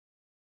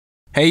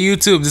Hey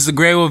YouTube, this is the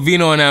Grey Wolf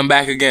Vino and I'm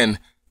back again.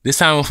 This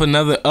time with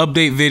another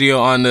update video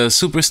on the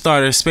Super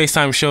Starter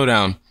Space-Time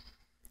Showdown.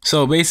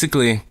 So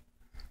basically,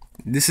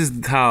 this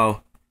is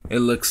how it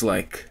looks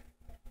like.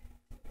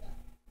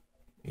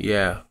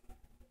 Yeah,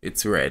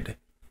 it's red.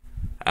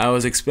 I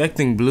was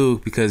expecting blue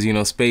because, you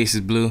know, space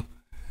is blue.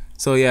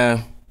 So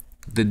yeah,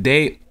 the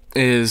date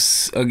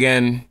is,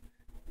 again,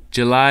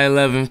 July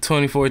 11th,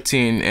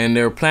 2014, and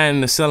they're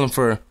planning to sell them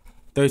for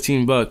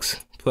 13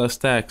 bucks plus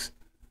tax.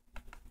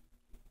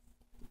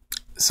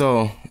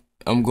 So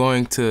I'm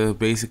going to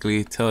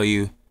basically tell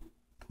you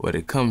what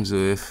it comes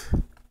with.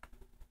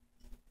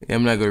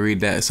 I'm not gonna read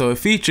that. So it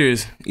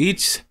features,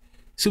 each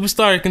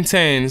Superstar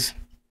contains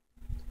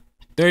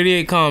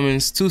 38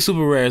 commons, 2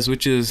 super rares,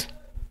 which is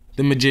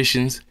the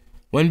Magicians,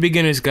 1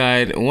 beginner's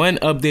guide, 1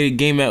 updated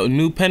game map with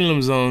new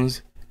pendulum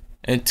zones,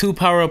 and 2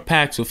 power-up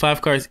packs with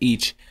 5 cards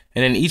each.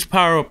 And in each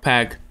power-up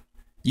pack,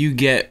 you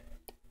get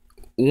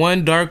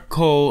 1 dark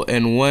coal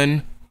and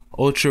 1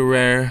 ultra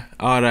rare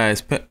odd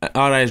eyes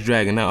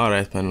dragon, not odd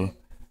eyes pendulum.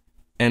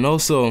 And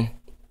also,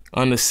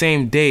 on the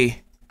same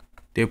day,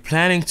 they're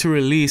planning to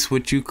release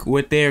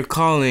what they are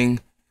calling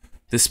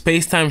the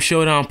Space-Time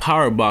Showdown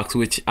Power Box,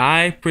 which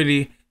I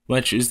pretty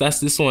much that's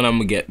this one I'm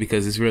gonna get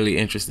because it's really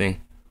interesting.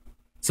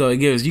 So it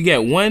gives, you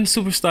get 1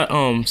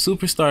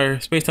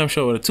 Superstar Space-Time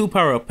Showdown with 2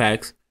 power-up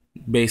packs,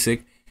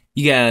 basic.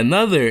 You get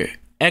another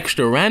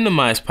extra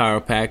randomized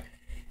power pack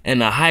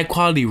and a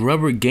high-quality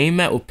rubber game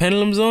mat with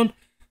pendulum zone.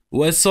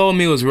 What sold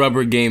me was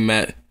rubber game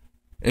mat.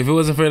 If it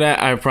wasn't for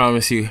that, I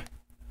promise you,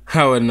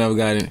 I wouldn't have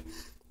gotten it.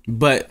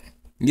 But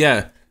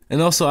yeah,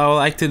 and also I would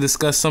like to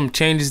discuss some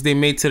changes they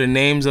made to the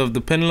names of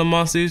the pendulum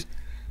monsters.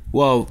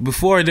 Well,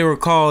 before they were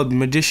called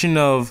Magician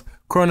of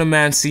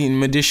Chronomancy and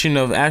Magician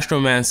of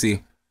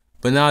Astromancy,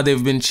 but now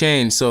they've been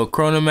changed. So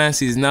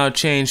Chronomancy is now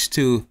changed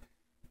to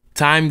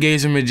Time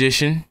Gazer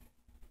Magician,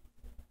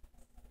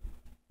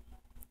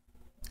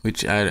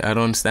 which I don't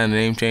understand the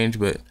name change,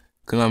 but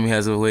Konami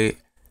has a way.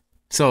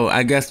 So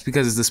I guess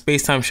because it's the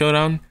Space-Time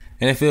Showdown,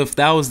 and if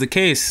that was the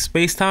case,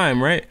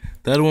 Space-Time, right?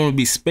 The other one would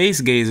be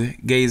Space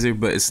Gazer,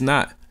 but it's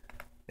not.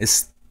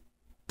 It's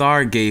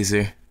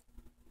Stargazer.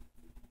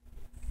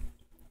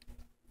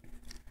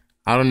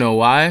 I don't know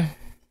why,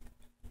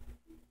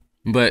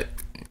 but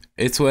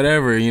it's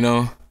whatever, you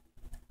know.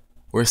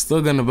 We're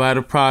still gonna buy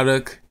the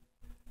product.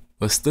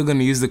 We're still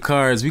gonna use the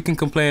cards. We can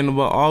complain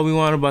about all we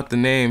want about the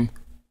name.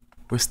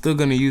 We're still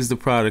gonna use the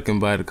product and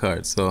buy the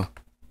cards. So,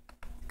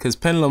 because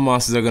pendulum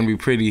monsters are gonna be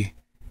pretty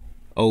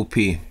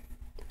OP.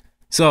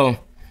 So,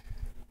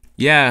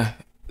 yeah,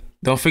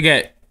 don't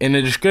forget, in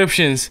the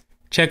descriptions,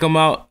 check them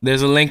out.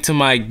 There's a link to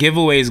my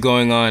giveaways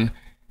going on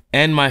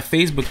and my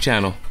Facebook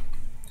channel.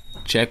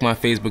 Check my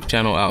Facebook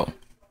channel out.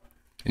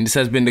 And this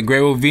has been the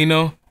Grey Wolf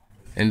Vino,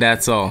 and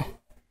that's all.